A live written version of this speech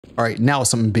All right, now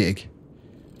something big.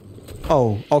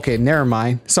 Oh, okay, never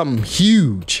mind. Something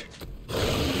huge.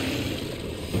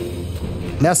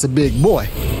 That's a big boy.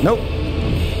 Nope.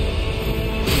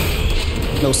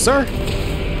 No, sir.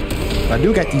 I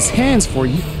do got these hands for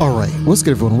you. All right, what's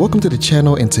good, everyone? Welcome to the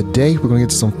channel, and today we're gonna get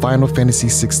to some Final Fantasy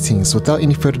XVI. So without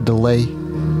any further delay,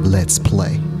 let's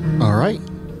play. All right.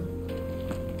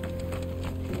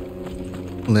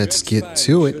 Let's get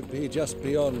to it. Should be just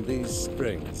beyond these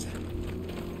springs.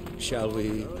 Shall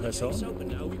we press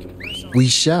on? We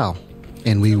shall,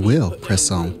 and we will press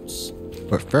on.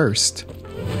 But first,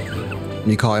 let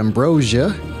me call Ambrosia.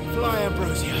 Fly,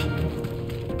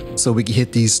 Ambrosia. So we can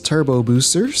hit these turbo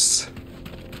boosters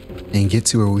and get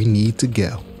to where we need to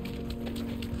go.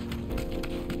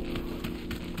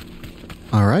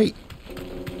 All right.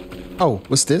 Oh,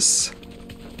 what's this?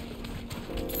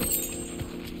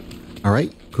 All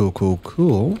right. Cool, cool,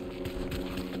 cool.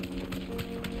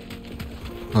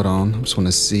 Hold on. I just want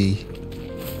to see.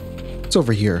 It's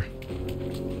over here.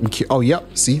 Oh,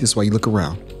 yep. See, this is why you look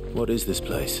around. What is this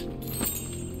place?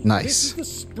 Nice. This is the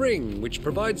spring which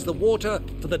provides the water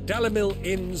for the Dalimil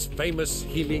Inn's famous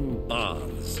healing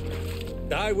baths.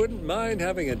 I wouldn't mind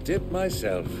having a dip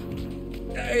myself.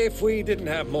 If we didn't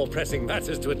have more pressing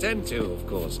matters to attend to, of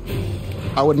course.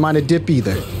 I wouldn't mind a dip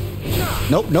either.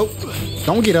 Nope, nope.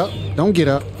 Don't get up. Don't get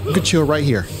up. You can chill right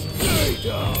here.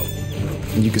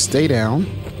 And you can stay down.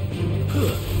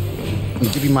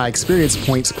 And give me my experience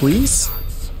points, please.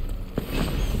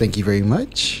 Thank you very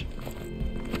much.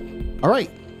 All right.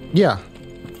 Yeah.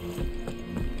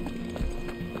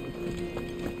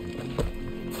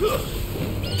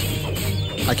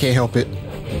 I can't help it.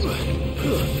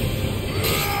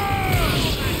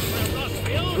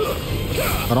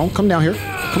 Hold on. Come down here.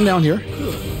 Come down here.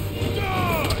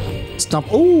 Stomp.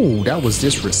 Oh, that was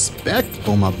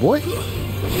disrespectful, my boy.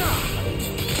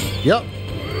 Yep.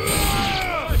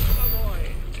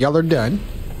 Y'all are done.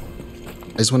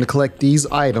 I just want to collect these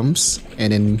items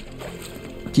and then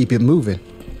keep it moving.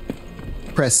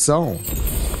 Press on.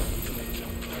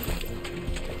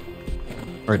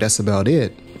 Alright, that's about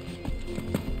it. I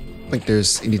don't think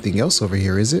there's anything else over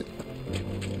here, is it?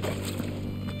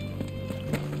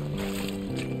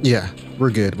 Yeah, we're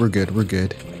good, we're good, we're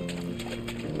good.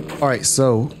 Alright,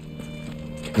 so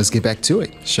let's get back to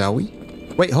it, shall we?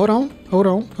 Wait, hold on, hold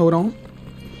on, hold on.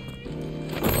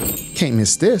 Can't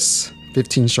miss this.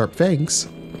 15 sharp fangs.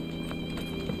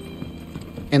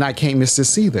 And I can't miss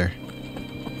this either.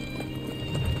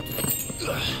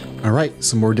 Alright,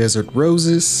 some more desert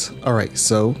roses. Alright,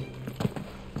 so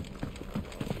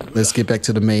let's get back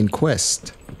to the main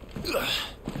quest.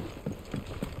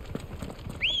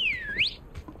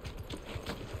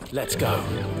 Let's go.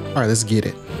 Alright, let's get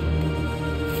it.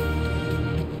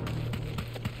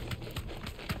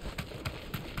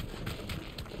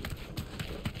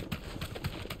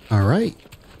 Alright,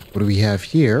 what do we have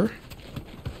here?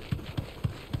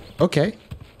 Okay,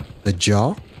 the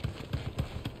jaw.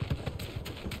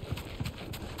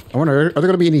 I wonder, are there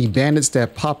going to be any bandits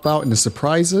that pop out and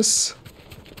surprise us?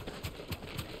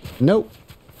 Nope.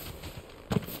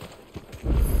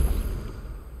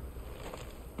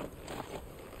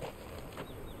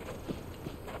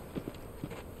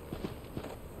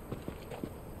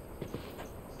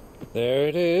 There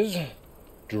it is.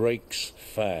 Drake's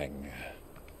Fang.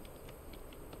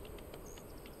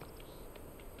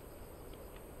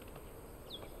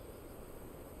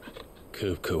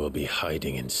 Kupka will be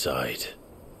hiding inside.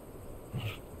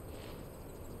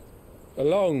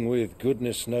 Along with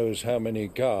goodness knows how many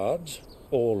guards,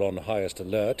 all on highest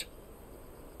alert.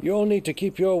 You'll need to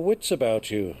keep your wits about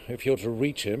you if you're to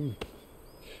reach him.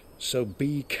 So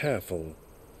be careful.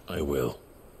 I will,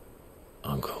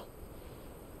 Uncle.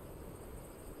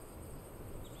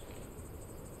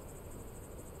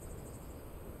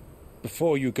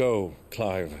 Before you go,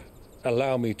 Clive,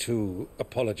 allow me to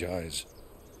apologize.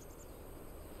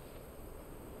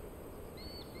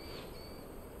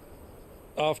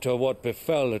 After what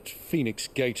befell at Phoenix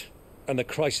Gate and the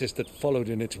crisis that followed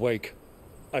in its wake,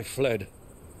 I fled.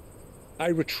 I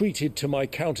retreated to my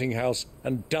counting house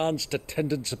and danced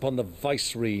attendance upon the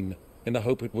vicereine in the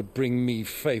hope it would bring me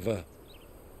favor.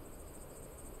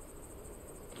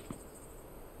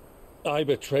 I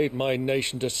betrayed my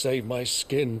nation to save my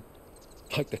skin,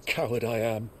 like the coward I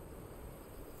am.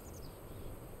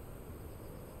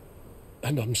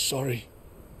 And I'm sorry.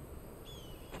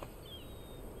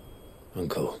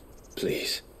 Uncle,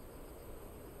 please.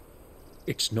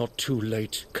 It's not too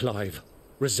late, Clive.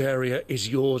 Rosaria is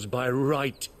yours by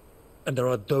right, and there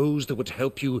are those that would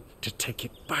help you to take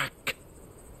it back.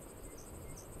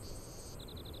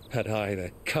 Had I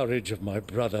the courage of my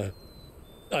brother,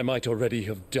 I might already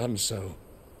have done so,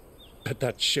 but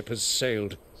that ship has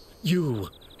sailed. You,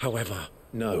 however...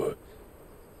 No.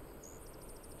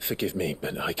 Forgive me,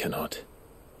 but I cannot.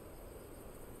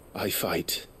 I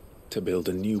fight to build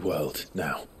a new world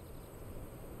now.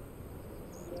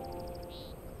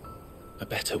 A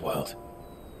better world,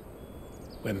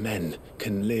 where men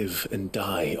can live and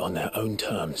die on their own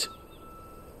terms.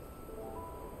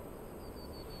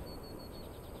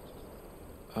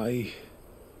 I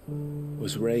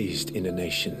was raised in a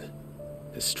nation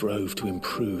that strove to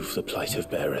improve the plight of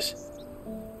bearers.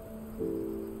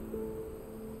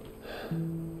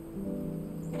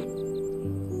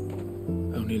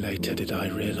 Only later did I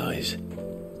realize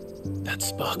that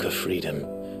spark of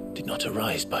freedom did not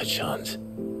arise by chance,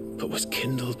 but was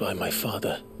kindled by my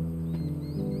father.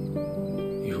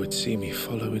 You would see me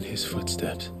follow in his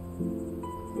footsteps.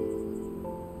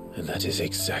 And that is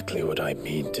exactly what I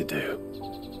mean to do.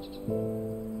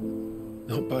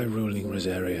 Not by ruling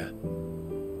Rosaria,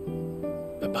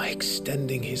 but by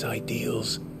extending his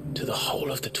ideals to the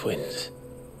whole of the twins.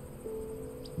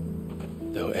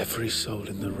 Though every soul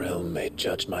in the realm may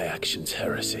judge my actions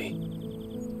heresy,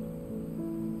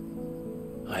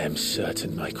 I am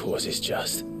certain my cause is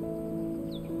just.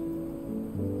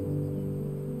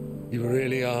 You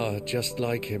really are just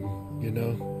like him, you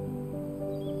know?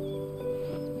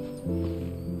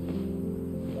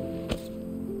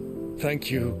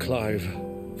 Thank you, Clive,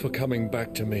 for coming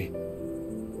back to me.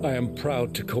 I am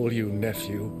proud to call you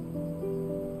nephew.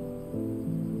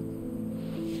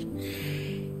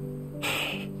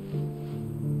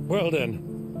 Well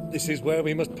then, this is where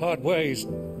we must part ways.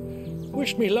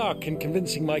 Wish me luck in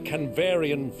convincing my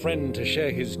Canvarian friend to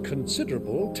share his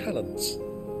considerable talents.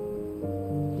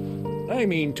 I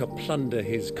mean to plunder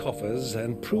his coffers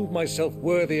and prove myself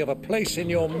worthy of a place in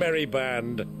your merry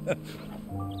band.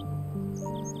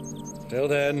 Till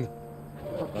then,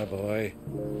 my boy.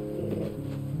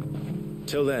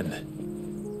 Till then,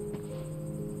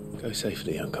 go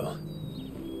safely, Uncle.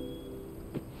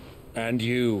 And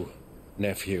you,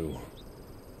 nephew.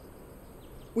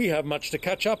 We have much to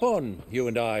catch up on, you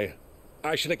and I.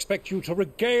 I shall expect you to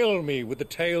regale me with the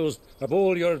tales of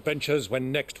all your adventures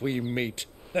when next we meet.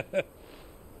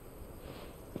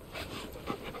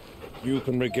 You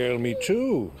can regale me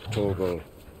too, Torgal.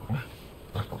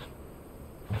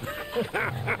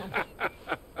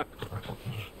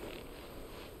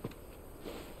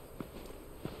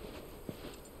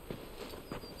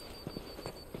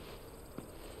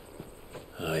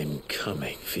 I'm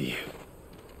coming for you,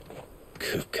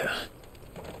 Kupka.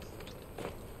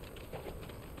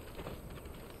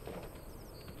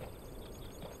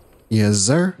 Yes,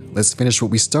 sir. Let's finish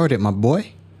what we started, my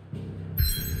boy.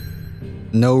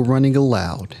 No running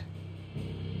allowed.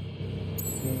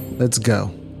 Let's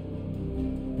go.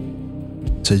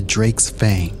 To Drake's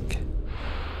Fang.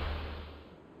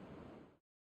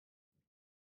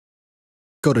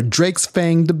 Go to Drake's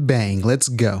Fang to bang. Let's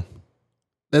go.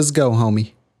 Let's go,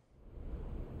 homie.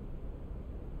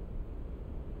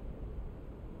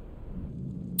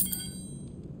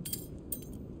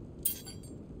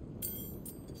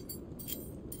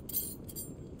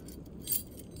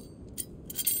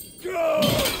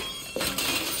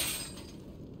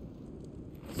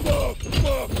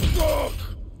 Fuck!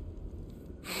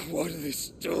 What did they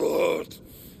start?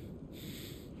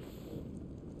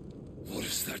 What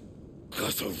has that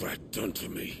gutter rat done to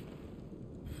me?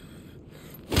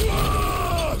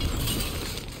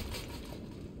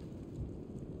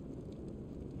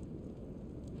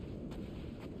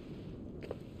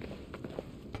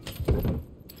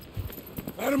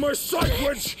 Out of my sight,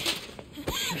 witch!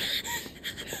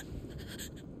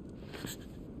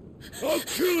 I'll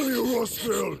kill you,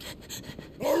 Rosfield!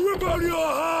 I'll rip out your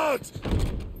heart!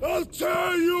 I'll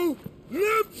tear you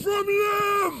limb from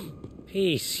limb!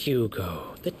 Peace,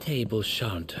 Hugo. The table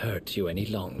shan't hurt you any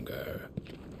longer.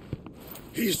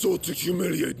 He sought to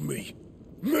humiliate me.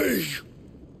 Me!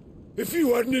 If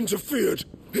you hadn't interfered,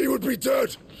 he would be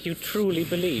dead! You truly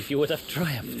believe you would have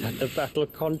triumphed had the battle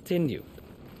continued?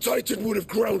 Titan would have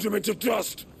ground him into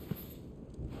dust!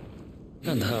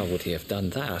 And how would he have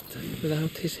done that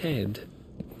without his head?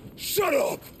 Shut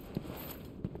up!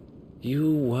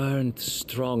 You weren't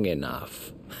strong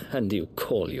enough, and you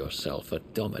call yourself a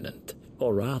dominant.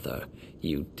 Or rather,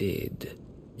 you did.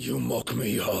 You mock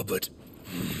me, Harbert.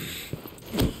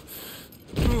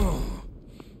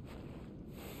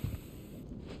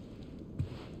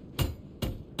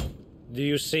 Do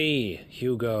you see,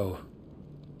 Hugo?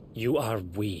 You are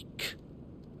weak.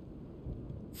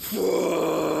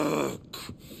 Fuck!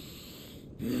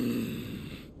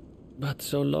 But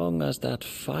so long as that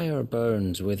fire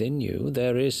burns within you,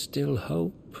 there is still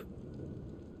hope.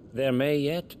 There may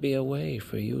yet be a way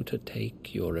for you to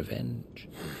take your revenge.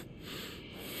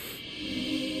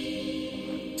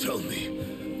 Tell me,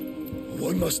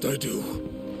 what must I do?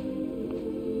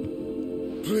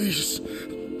 Please,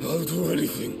 I'll do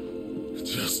anything.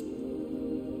 Just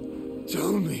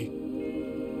tell me.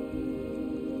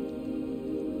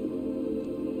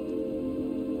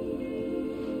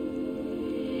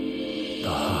 The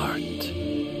heart.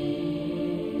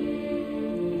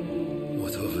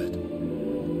 What of it?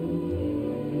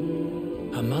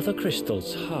 A mother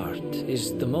crystal's heart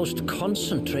is the most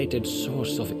concentrated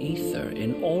source of ether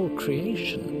in all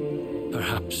creation.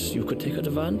 Perhaps you could take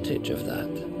advantage of that.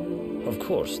 Of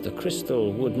course, the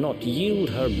crystal would not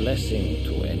yield her blessing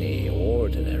to any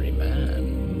ordinary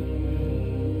man.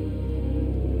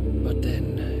 But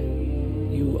then,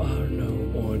 you are no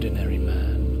ordinary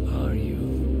man, are you,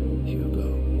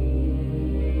 Hugo?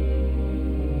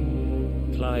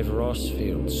 Clive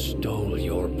Rosfield stole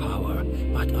your power,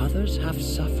 but others have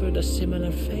suffered a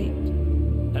similar fate,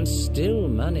 and still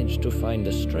managed to find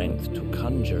the strength to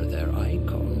conjure their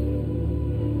icon.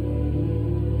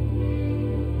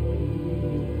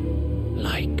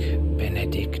 Like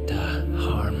Benedicta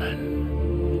Harmon.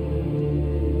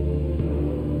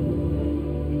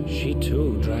 She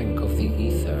too drank of the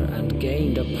ether and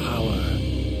gained a power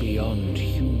beyond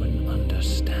human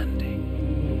understanding.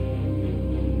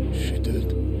 She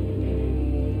did.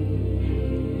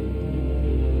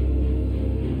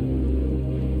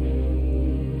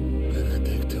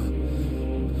 Benedicta.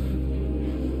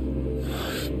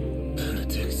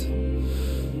 Benedict.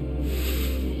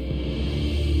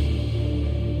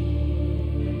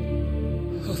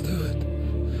 I'll do it.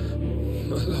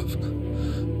 My love.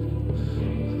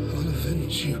 I'll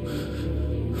avenge you.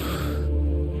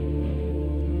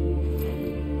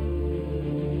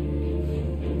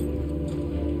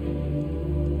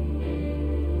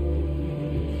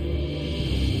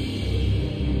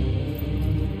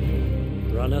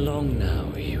 Run along now,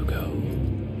 Hugo.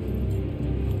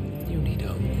 You need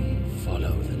only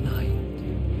follow the light.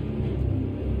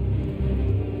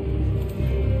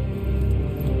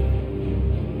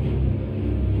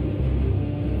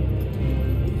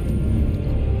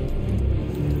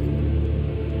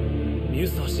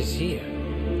 Muthos is here.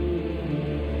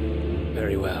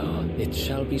 Very well, it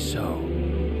shall be so.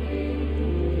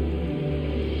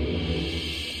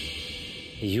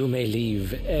 You may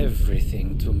leave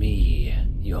everything to me,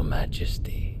 Your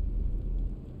Majesty.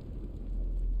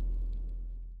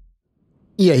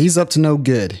 Yeah, he's up to no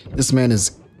good. This man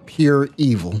is pure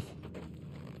evil.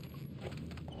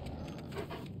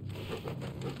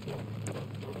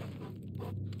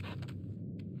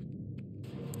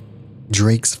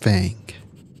 Drake's Fang.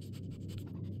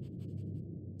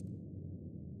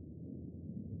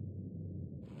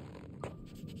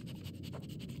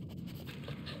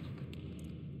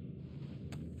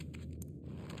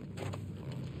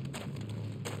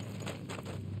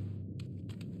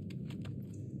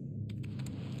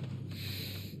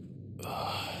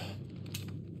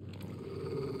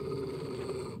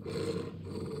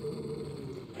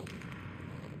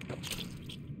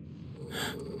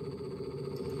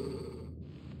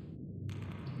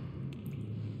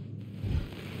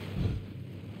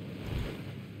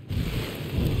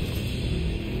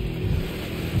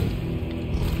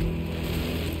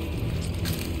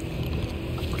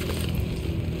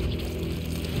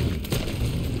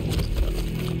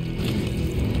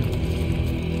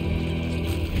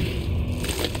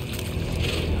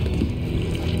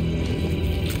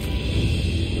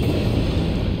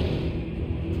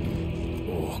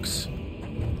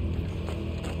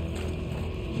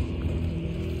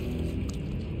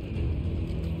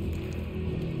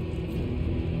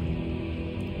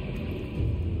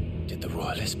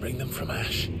 Let's bring them from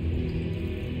Ash.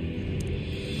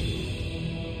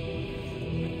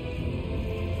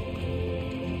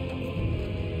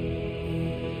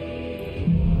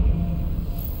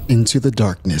 Into the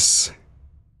darkness.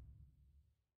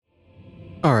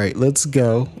 All right, let's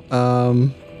go. Are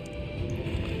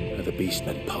the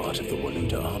beastmen part of the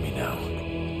Waluda army now?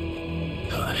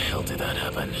 How the hell did that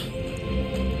happen?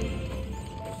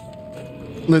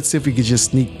 Let's see if we could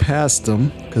just sneak past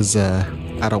them, because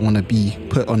I don't want to be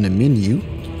put on the menu.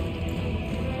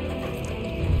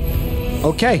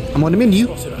 Okay, I'm on the menu.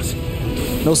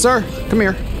 No, sir. Come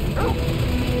here.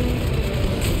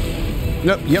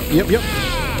 Yep.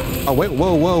 Oh, wait.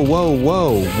 Whoa.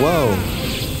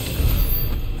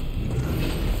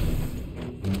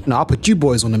 No, I'll put you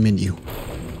boys on the menu.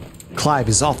 Clive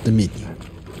is off the menu.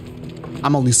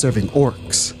 I'm only serving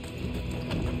orcs.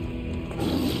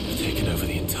 Taking over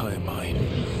the entire mine.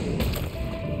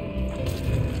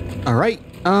 All right.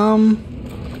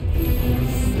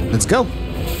 Let's go.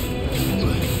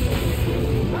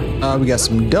 We got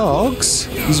some dogs.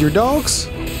 These are your dogs?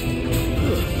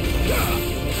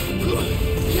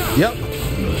 Yep.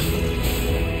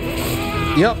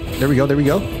 Yep. There we go. There we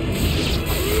go.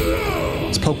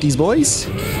 Let's poke these boys.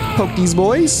 Poke these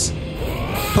boys.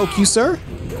 Poke you, sir.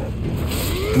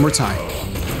 One more time.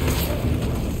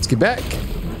 Let's get back.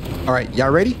 All right.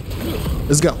 Y'all ready?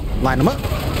 Let's go. Line them up.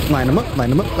 Line them up. Line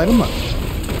them up. Line them up.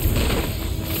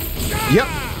 Yep.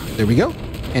 There we go.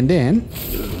 And then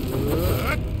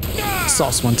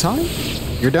sauce one time.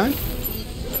 You're done.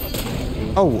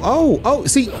 Oh,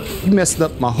 see, you messed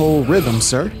up my whole rhythm,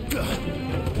 sir.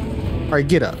 All right,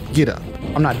 get up, get up.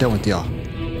 I'm not done with y'all.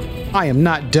 I am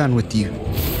not done with you.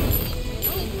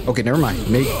 Okay, never mind.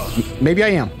 Maybe I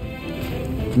am.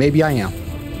 Maybe I am.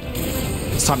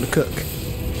 It's time to cook.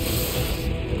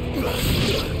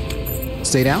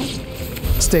 Stay down.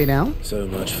 Stay down. So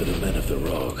much for the men of the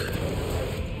rock.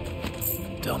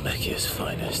 Dalmekia's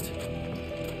finest.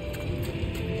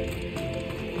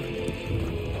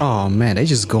 Oh man, they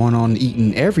just going on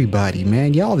eating everybody,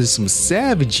 man. Y'all is some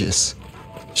savages.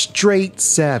 Straight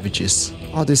savages.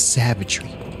 All this savagery.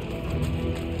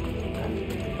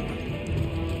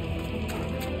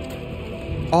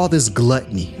 All this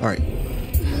gluttony. All right.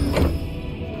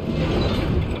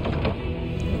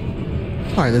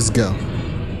 All right, let's go.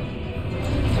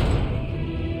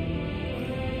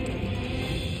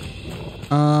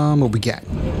 What we got?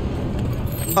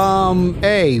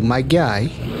 Hey, my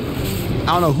guy. I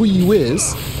don't know who you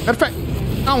is. Matter of fact,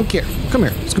 I don't care. Come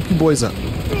here. Scoop you boys up.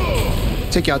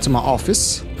 Take you out to my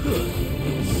office.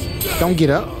 Don't get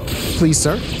up. Please,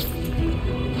 sir.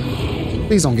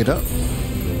 Please don't get up.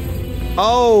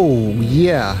 Oh,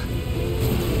 yeah.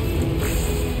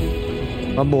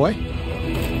 My boy.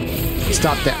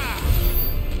 Stop that.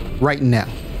 Right now.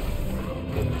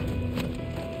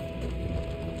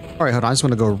 All right, hold on. I just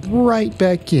want to go right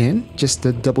back in. Just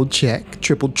to double check,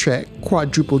 triple check,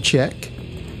 quadruple check.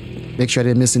 Make sure I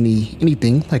didn't miss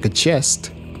anything like a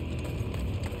chest.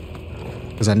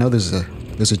 Because I know there's a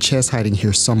chest hiding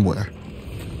here somewhere.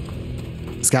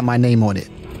 It's got my name on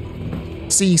it.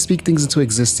 See, speak things into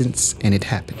existence and it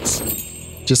happens.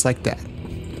 Just like that.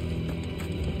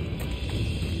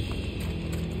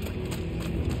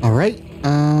 All right.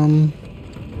 Oh,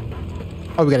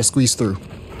 we got to squeeze through.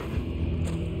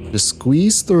 Just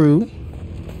squeeze through.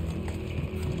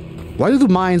 Why do the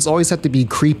mines always have to be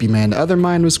creepy, man? The other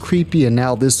mine was creepy and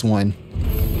now this one.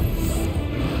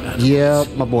 Yeah,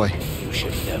 my boy. You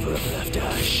should never have left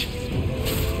Ash.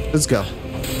 Let's go.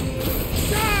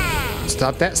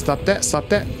 Stop that, stop that, stop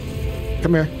that.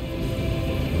 Come here.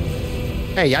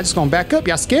 Hey, y'all just gonna back up?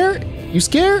 Y'all scared? You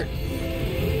scared?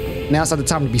 Now it's not the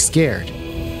time to be scared.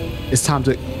 It's time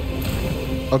to...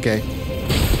 Okay.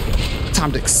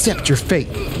 Time to accept your fate.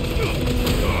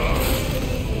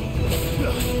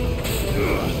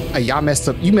 Hey, y'all messed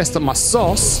up. You messed up my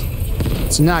sauce.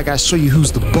 So now I gotta show you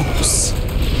who's the boss.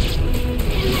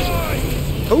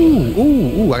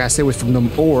 Ooh, I gotta stay away from them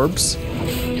orbs.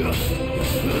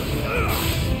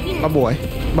 My boy,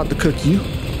 I'm about to cook you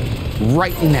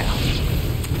right now.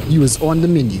 You is on the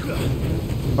menu.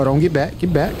 Hold on, get back,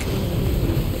 get back.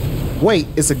 Wait,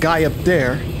 it's a guy up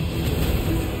there.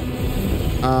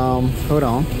 Hold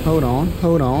on.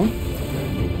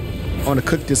 I wanna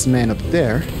cook this man up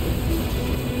there.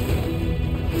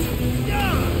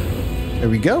 There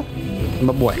we go.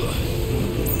 My boy.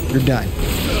 You're done.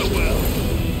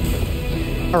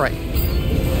 Alright.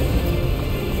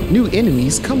 New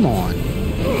enemies, come on.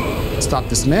 Stop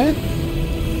this man.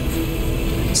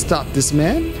 Stop this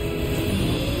man.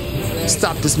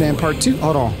 Stop this man part 2.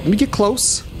 Hold on. Let me get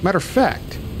close. Matter of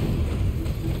fact.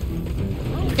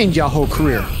 End y'all whole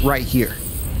career right here.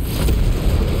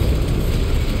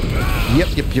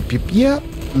 Yep.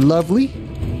 Lovely.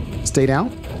 Stay down.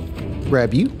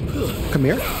 Grab you. Come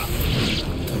here.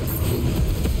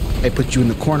 They put you in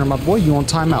the corner, my boy. You on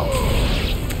timeout.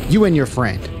 You and your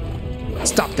friend.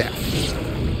 Stop that.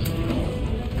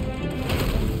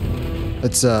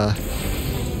 Let's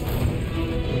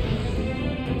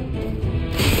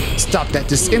stop that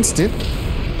this instant.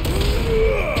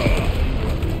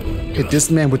 Hit this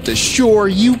man with the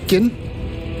Shoryuken.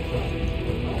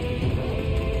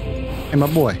 Hey, my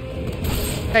boy.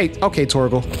 Hey, okay,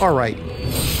 Torgal. All right.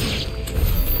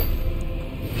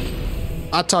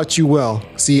 I taught you well.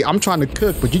 See, I'm trying to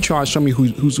cook, but you trying to show me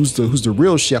who's the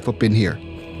real chef up in here.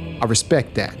 I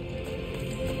respect that.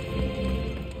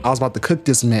 I was about to cook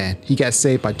this man. He got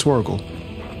saved by Torgal.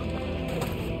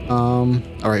 All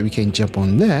right, we can't jump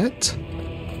on that.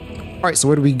 All right, so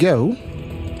where do we go?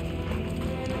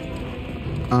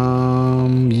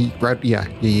 Right, yeah,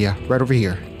 right over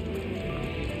here.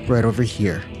 right over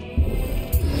here.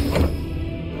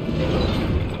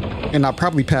 And I'll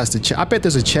probably pass the chest. I bet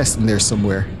there's a chest in there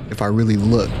somewhere if I really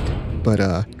looked. But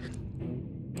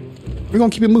we're gonna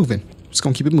keep it moving. Just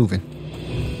gonna keep it moving.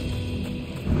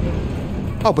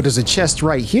 Oh, but there's a chest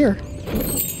right here.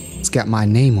 It's got my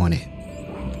name on it.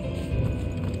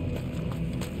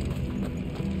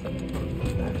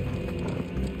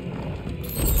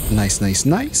 Nice, nice,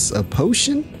 nice. A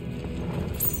potion.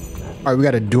 All right, we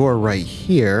got a door right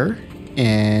here.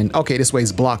 And okay, this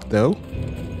way's blocked though.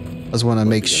 I just want to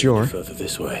make sure. Further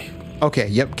this way. Okay,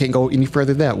 yep, can't go any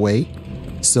further that way.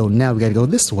 So now we got to go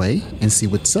this way and see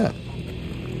what's up.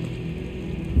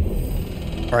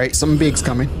 All right, something big's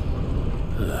coming.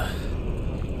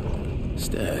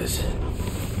 Stairs.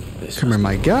 Come here,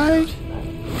 my guy.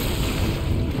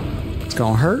 It's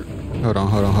gonna hurt. Hold on,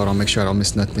 hold on, hold on. Make sure I don't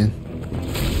miss nothing.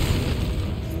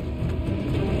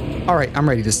 All right, I'm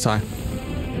ready this time.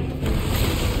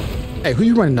 Hey, who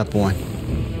you running up on?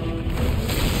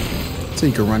 So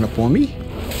you can run up on me.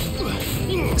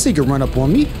 So you can run up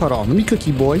on me. Hold on, let me cook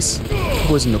you boys.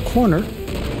 Boys in the corner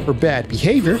for bad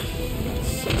behavior.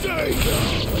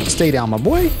 Stay down, my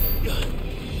boy.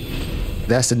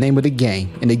 That's the name of the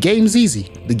game. And the game's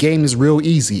easy. The game is real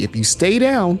easy. If you stay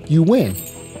down, you win.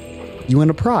 You win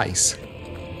a prize.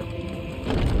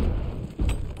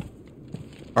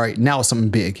 All right, now something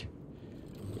big.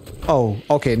 Oh,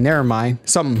 okay, never mind.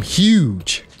 Something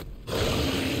huge.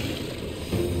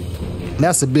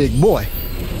 That's a big boy.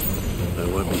 I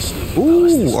won't be sneaking past Ooh,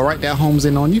 this. all right, that home's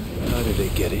in on you. How did they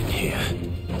get in here?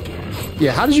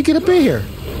 Yeah, how did you get up in here?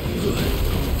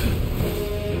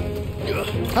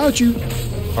 How'd you?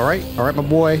 All right, my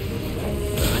boy.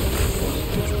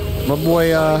 My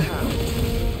boy,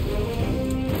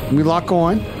 let me lock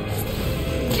on.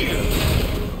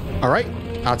 All right,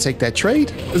 I'll take that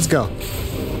trade. Let's go.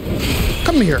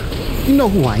 Come here. You know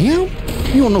who I am?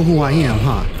 You don't know who I am,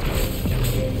 huh?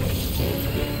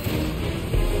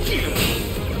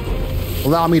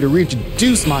 Allow me to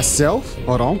reintroduce myself.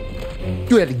 Hold on.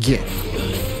 Do that again.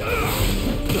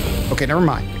 Okay, never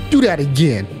mind. Do that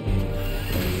again.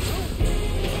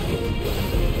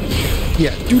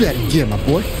 Yeah, do that again, my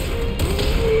boy.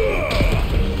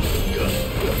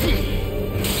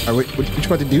 All right, what you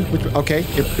about to do? Okay,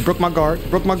 it broke my guard. It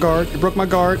broke my guard. It broke my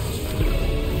guard.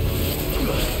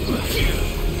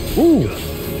 Ooh.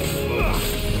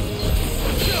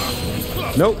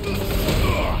 Nope.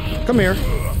 Come here.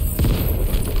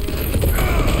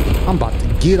 I'm about to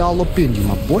get all up in you,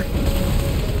 my boy.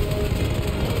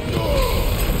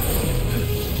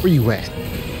 Where you at?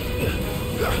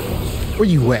 Where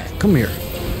you at? Come here.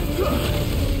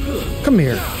 Come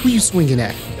here. Who you swinging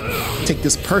at? Take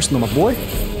this personal, my boy.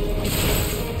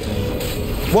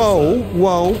 Whoa,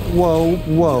 whoa, whoa,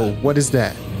 whoa. What is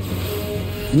that?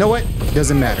 You know what?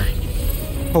 Doesn't matter.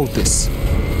 Hold this.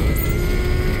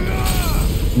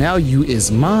 Now you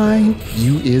is mine.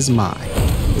 You is mine.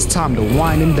 It's time to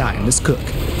wine and dine. Let's cook.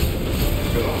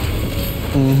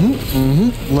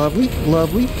 Lovely,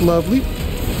 lovely, lovely,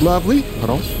 lovely. Hold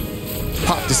on.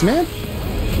 Pop this man.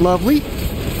 Lovely.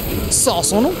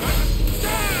 Sauce on him.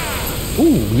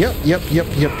 Ooh, yep.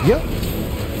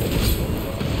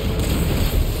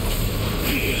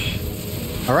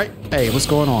 All right. Hey, what's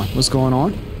going on? What's going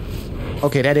on?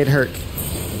 Okay, that didn't hurt.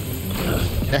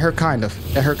 That hurt kind of.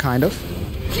 That hurt kind of.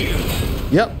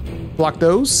 Yep. Block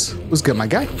those. What's good, my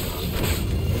guy?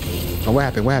 Oh, what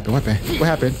happened? What happened? What happened? What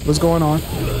happened? What's going on?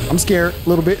 I'm scared a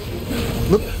little bit.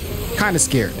 Look, kind of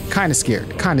scared. Kind of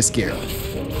scared. Kind of scared.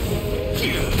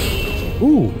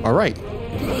 Ooh, all right.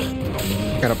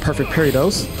 Got a perfect parry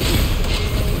those.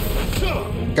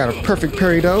 Got a perfect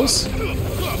parry those.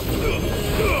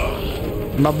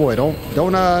 My boy, don't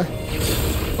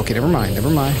okay, never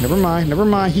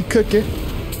mind. He cooking.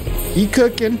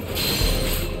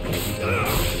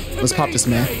 Let's pop this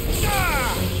man.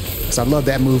 Cause I love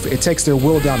that move. It takes their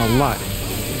will down a lot.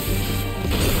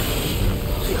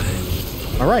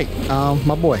 All right,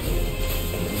 my boy.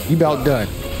 You about done.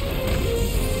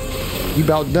 You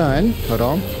about done. Hold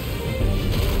on.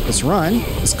 Let's run.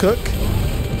 Let's cook.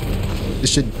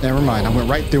 This should, never mind. I went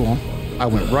right through him.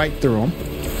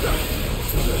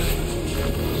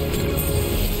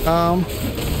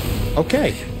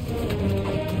 Okay.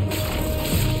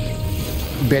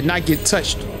 You better not get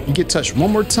touched. You get touched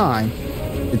one more time,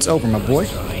 it's over, my boy.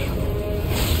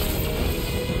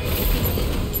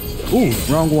 Ooh,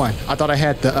 wrong one. I thought I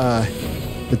had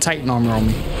the Titan armor on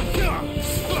me.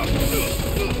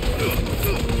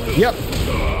 Yep.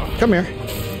 Come here.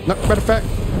 No, matter of fact,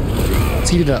 let's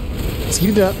heat it up. Let's heat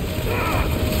it up.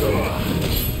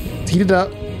 Let's heat it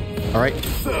up. All right.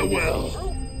 Farewell.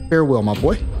 Farewell, my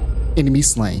boy. Enemy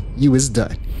slain. You is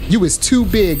done. You is too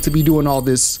big to be doing all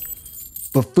this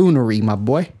buffoonery, my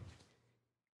boy.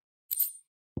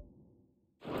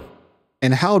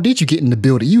 And how did you get in the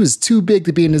building? You is too big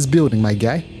to be in this building, my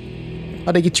guy.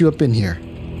 How'd they get you up in here?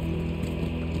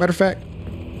 Matter of fact,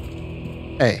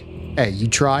 hey, you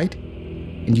tried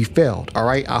and you failed, all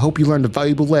right? I hope you learned a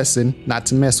valuable lesson not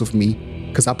to mess with me,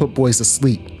 because I put boys to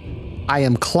sleep. I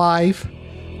am Clive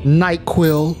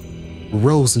Nightquill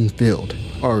Rosenfield,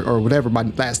 or whatever my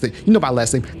last name. You know my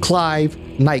last name, Clive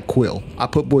Nightquill. I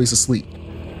put boys to sleep.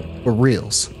 For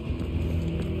reals.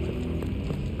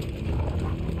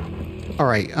 All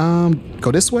right,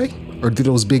 go this way or do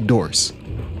those big doors?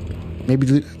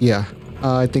 Maybe, yeah,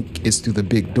 I think it's through the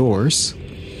big doors.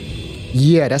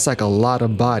 Yeah, that's like a lot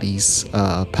of bodies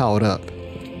piled up.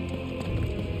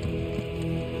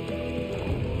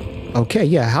 Okay,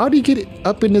 yeah, how do you get it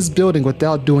up in this building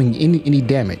without doing any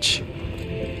damage?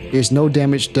 There's no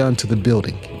damage done to the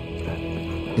building.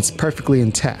 It's perfectly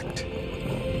intact.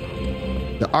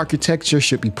 The architecture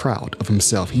should be proud of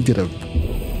himself. He did a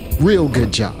real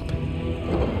good job.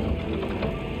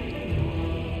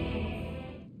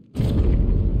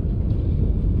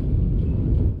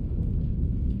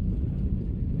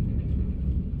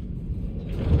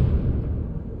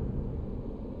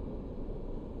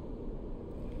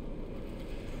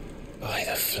 By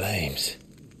the flames.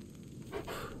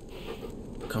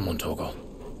 Come on, Torgal.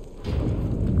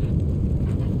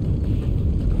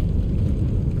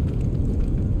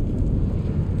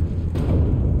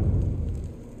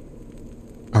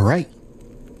 All right.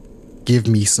 Give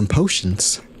me some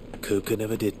potions. Kupka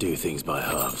never did do things by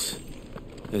halves.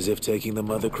 As if taking the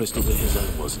mother crystal to his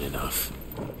own wasn't enough.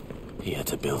 He had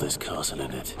to build his castle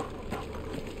in it.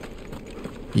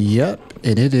 Yep,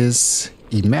 and it is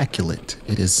immaculate.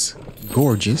 It is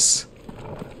gorgeous.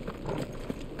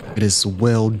 It is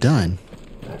well done.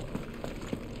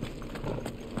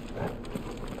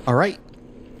 All right.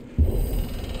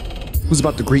 Who's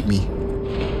about to greet me?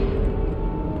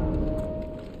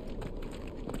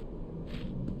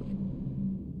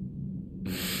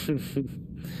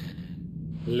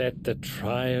 Let the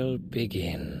trial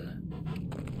begin.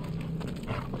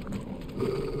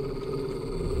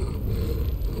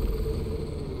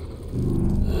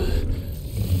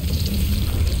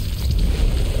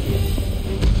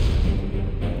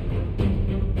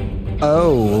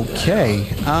 Oh, okay.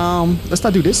 Let's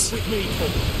not do this.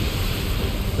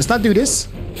 Let's not do this.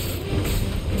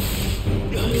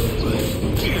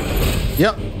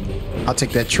 Yep. I'll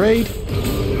take that trade.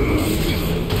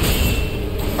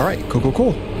 All right,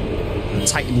 cool.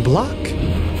 Titan block.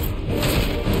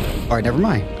 All right, never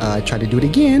mind. Try to do it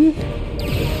again.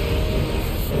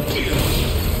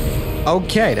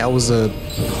 Okay, that was a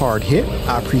hard hit.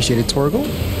 I appreciate it, Torgal.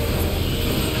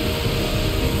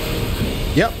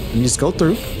 Yep, you just go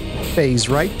through. Phase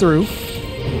right through.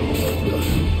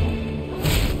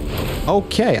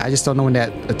 Okay, I just don't know when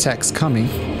that attack's coming.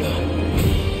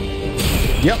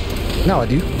 Yep, now I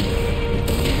do.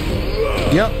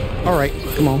 Yep, all right,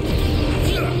 come on.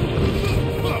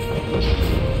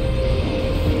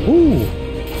 Ooh.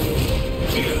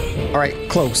 All right,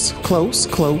 close,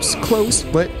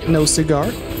 but no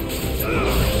cigar.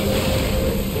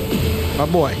 My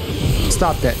boy,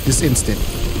 stop that this instant.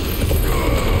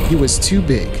 He was too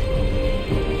big.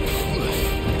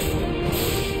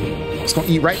 It's gonna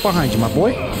eat right behind you, my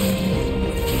boy.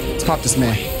 Let's pop this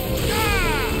man.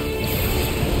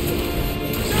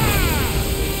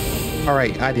 All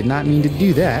right, I did not mean to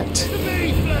do that.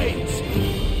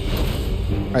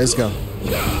 All right, let's go.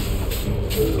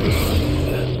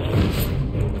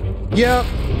 Yep.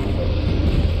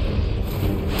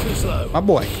 My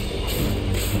boy.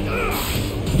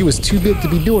 You was too big to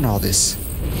be doing all this.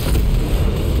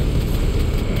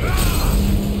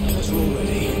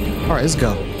 All right, let's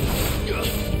go.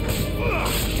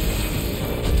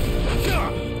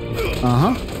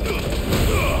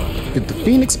 Get the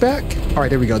Phoenix back. All right,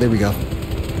 there we go.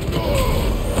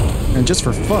 And just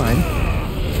for fun,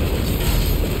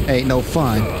 ain't no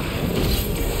fun.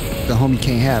 The homie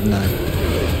can't have none.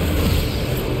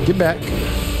 Get back.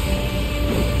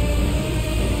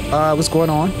 What's going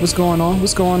on?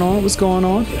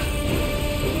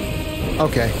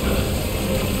 Okay.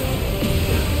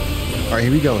 All right,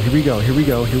 here we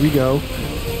go.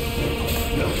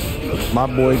 My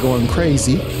boy going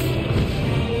crazy.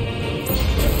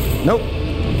 Nope.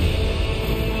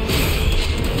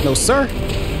 No, sir.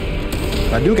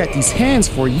 I do got these hands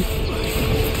for you.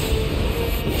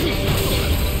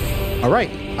 All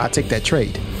right, I'll take that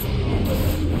trade.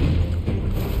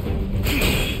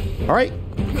 All right,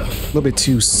 a little bit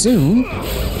too soon.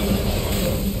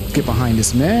 Let's get behind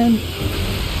this man.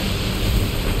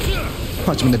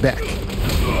 Punch him in the back.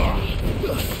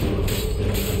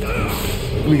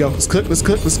 Here we go. Let's cook, let's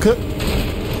cook, let's cook.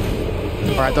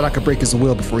 All right, I thought I could break his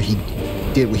will before he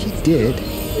did what he did.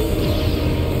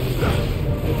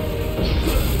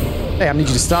 Hey, I need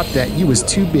you to stop that. You was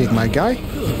too big, my guy.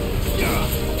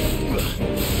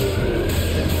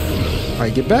 All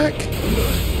right, get back.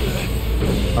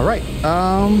 All right,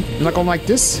 I'm not gonna like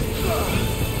this.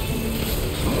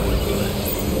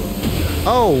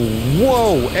 Oh,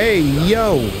 whoa, hey,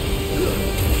 yo.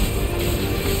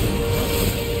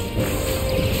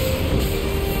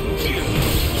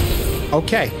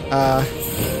 Okay,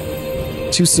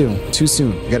 too soon, too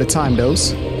soon. You gotta time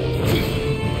those.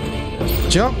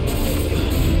 Jump.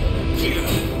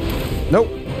 Nope.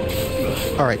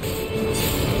 All right,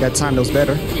 gotta time those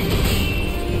better.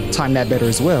 Time that better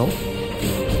as well.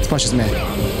 Let's punch this man.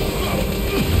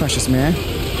 Punch this man.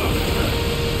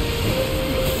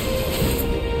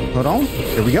 Hold on.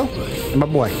 There we go. And my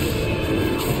boy.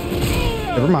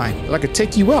 Never mind. I could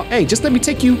take you out. Hey, just let me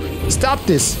take you. Stop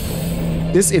this.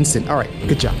 This instant. All right.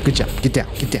 Good job. Good job. Get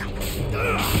down. Get down.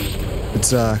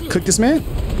 Let's cook this man.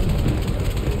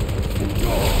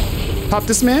 Pop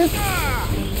this man.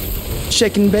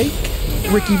 Shake and bake.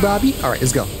 Ricky Bobby. All right.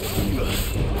 Let's go.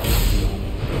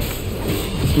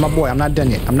 My boy, I'm not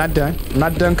done yet. I'm not done. I'm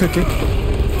not done cooking.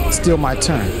 It's still my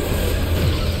turn.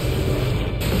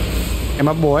 And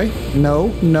my boy,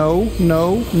 no, no,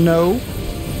 no, no.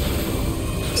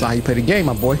 That's not how you play the game,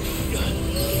 my boy.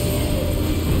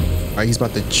 All right, he's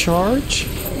about to charge.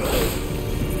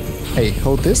 Hey,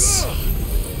 hold this.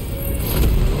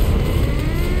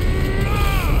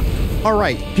 All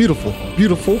right, beautiful,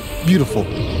 beautiful, beautiful.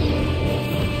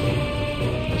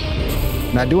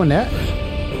 Not doing that.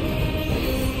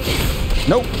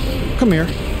 Nope. Come here.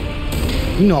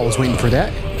 You know I was waiting for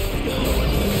that.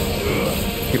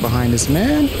 Get behind this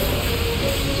man.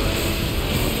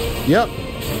 Yep.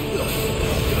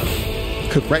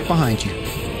 Cook right behind you.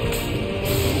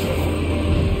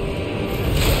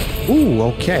 Ooh,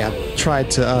 okay. I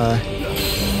tried to,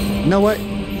 you know what?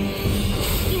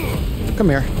 Come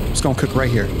here. I'm just gonna cook right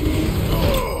here.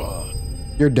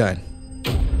 You're done.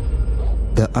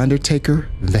 The Undertaker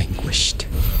vanquished.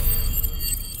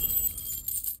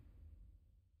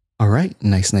 All right.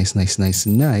 Nice, nice, nice, nice,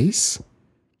 nice.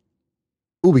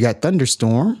 Ooh, we got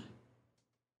Thunderstorm.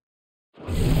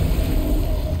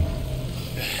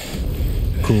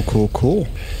 Cool, cool, cool.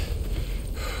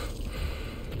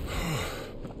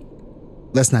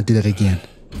 Let's not do that again.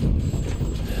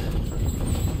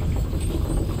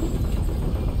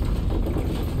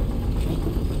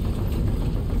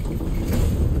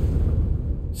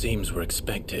 Seems we're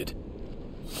expected.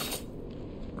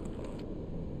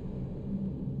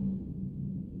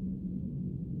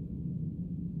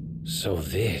 So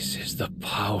this is the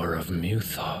power of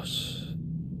Mythos.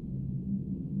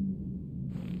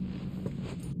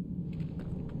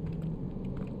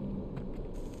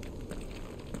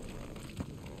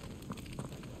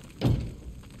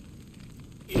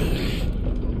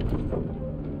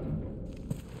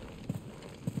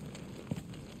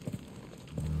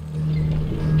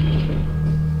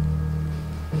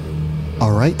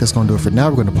 Alright, that's going to do it for now.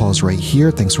 We're going to pause right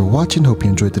here. Thanks for watching. Hope you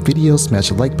enjoyed the video. Smash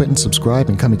the like button, subscribe,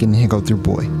 and come again and hang out with your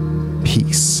boy.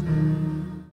 Peace.